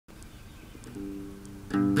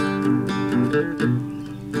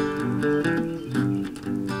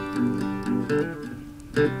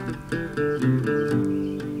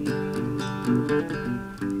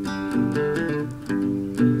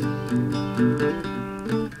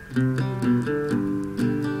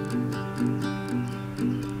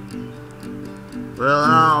Well,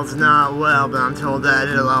 all's not well, but I'm told that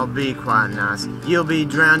it'll all be quite nice. You'll be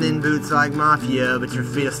drowned in boots like mafia, but your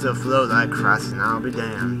feet'll still float like Christ, and I'll be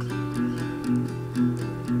damned.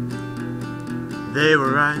 They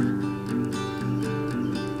were right.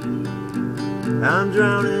 I'm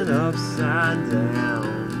drowning upside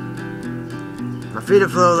down. My feet'll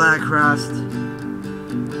float like Christ.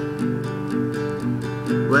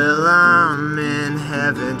 Well, I'm in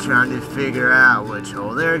heaven trying to figure out which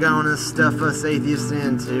hole they're gonna stuff us atheists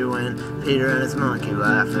into. When Peter and his monkey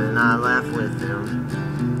laugh, and I laugh with them.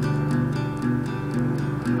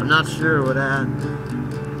 I'm not sure what happened.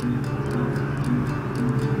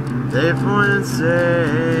 They point and say,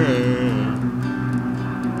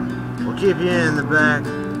 we'll keep you in the back,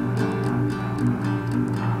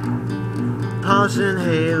 polishing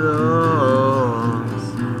halos,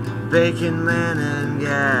 baking man and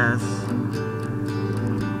gas.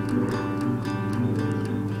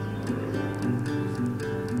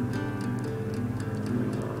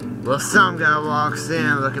 Well, some guy walks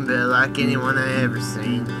in looking a bit like anyone I ever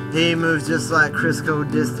seen. He moves just like Crisco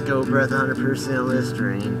Disco, breath 100%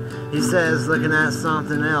 Listerine. He says looking at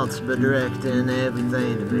something else, but directing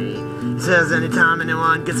everything to me. He says anytime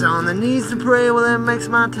anyone gets on their knees to pray, well, that makes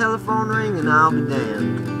my telephone ring and I'll be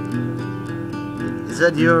damned. He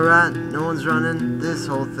said, you're right, no one's running this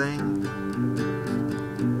whole thing.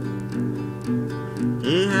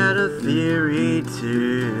 He had a theory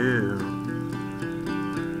too.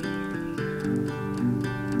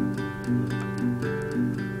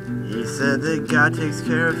 He said that God takes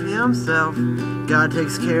care of himself. God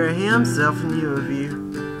takes care of himself and you of you.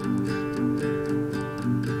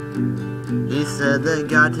 He said that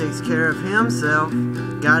God takes care of himself.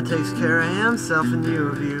 God takes care of himself and you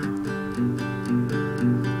of you.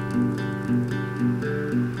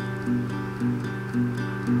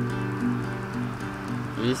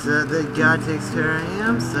 He said that God takes care of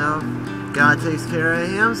himself. God takes care of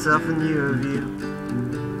himself and you of you.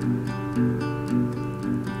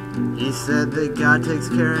 He said that God takes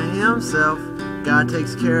care of himself. God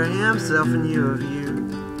takes care of himself and you of you.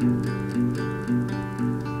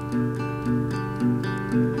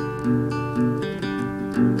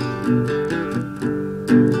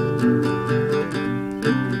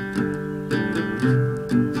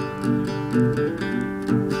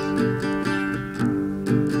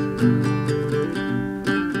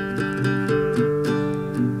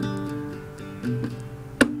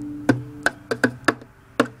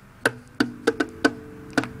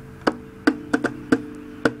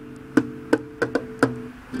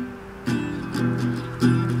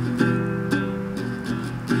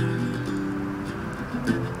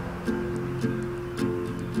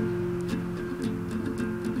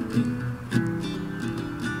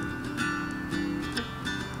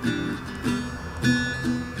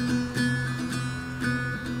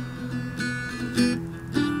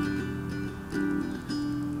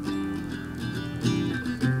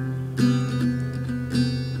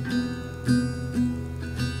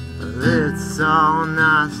 It's all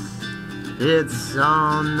nice, it's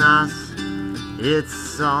all nice,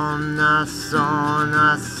 it's all nice, all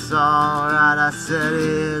nice, alright. I said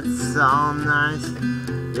it's all nice,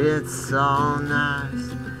 it's all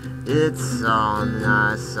nice, it's all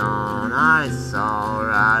nice, all nice,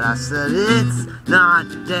 alright. I said it's not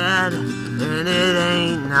dead and it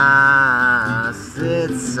ain't nice,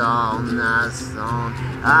 it's all nice, all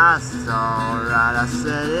nice, alright. I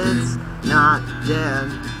said it's not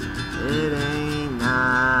dead. It ain't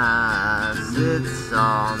nice, it's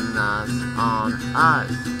all nice on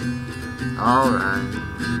ice, alright.